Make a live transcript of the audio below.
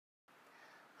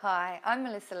Hi, I'm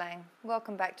Melissa Laing.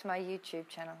 Welcome back to my YouTube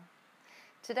channel.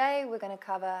 Today we're going to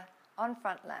cover on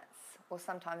front lats, or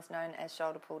sometimes known as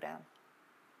shoulder pull down.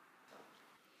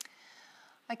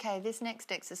 Okay, this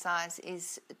next exercise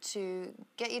is to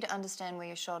get you to understand where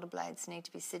your shoulder blades need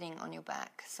to be sitting on your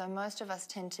back. So most of us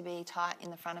tend to be tight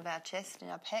in the front of our chest, in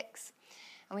our pecs,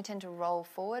 and we tend to roll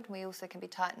forward. We also can be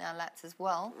tight in our lats as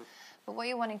well. But what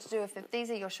you're wanting to do, if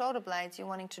these are your shoulder blades, you're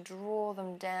wanting to draw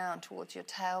them down towards your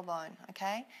tailbone,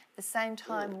 okay? At the same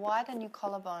time, widen your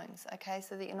collarbones, okay,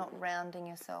 so that you're not rounding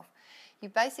yourself. You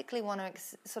basically want to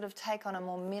sort of take on a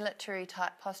more military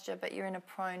type posture, but you're in a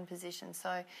prone position.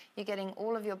 So you're getting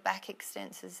all of your back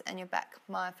extensors and your back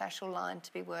myofascial line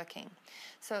to be working.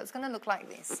 So it's going to look like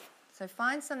this. So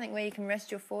find something where you can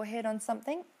rest your forehead on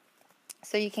something.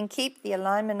 So you can keep the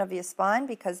alignment of your spine,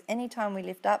 because anytime we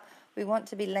lift up, we want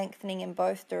to be lengthening in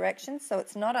both directions. So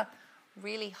it's not a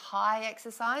really high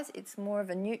exercise, it's more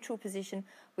of a neutral position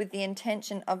with the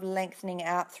intention of lengthening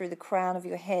out through the crown of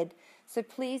your head. So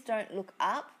please don't look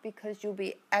up, because you'll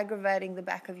be aggravating the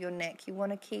back of your neck. You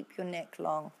want to keep your neck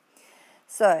long.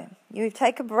 So you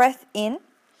take a breath in.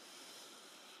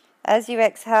 As you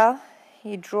exhale,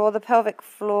 you draw the pelvic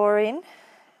floor in,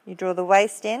 you draw the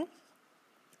waist in,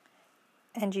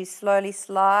 and you slowly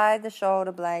slide the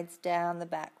shoulder blades down the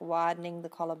back, widening the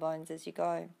collarbones as you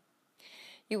go.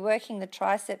 You're working the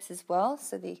triceps as well,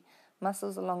 so the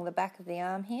muscles along the back of the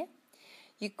arm here.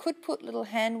 You could put little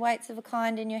hand weights of a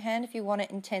kind in your hand if you want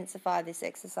to intensify this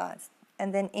exercise.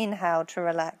 And then inhale to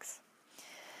relax.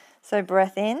 So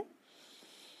breath in.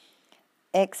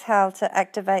 Exhale to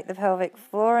activate the pelvic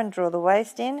floor and draw the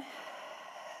waist in.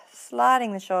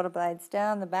 Sliding the shoulder blades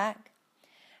down the back.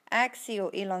 Axial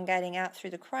elongating out through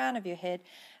the crown of your head,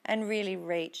 and really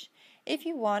reach. If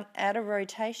you want, add a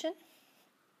rotation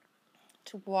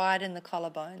to widen the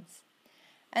collarbones,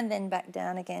 and then back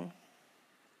down again.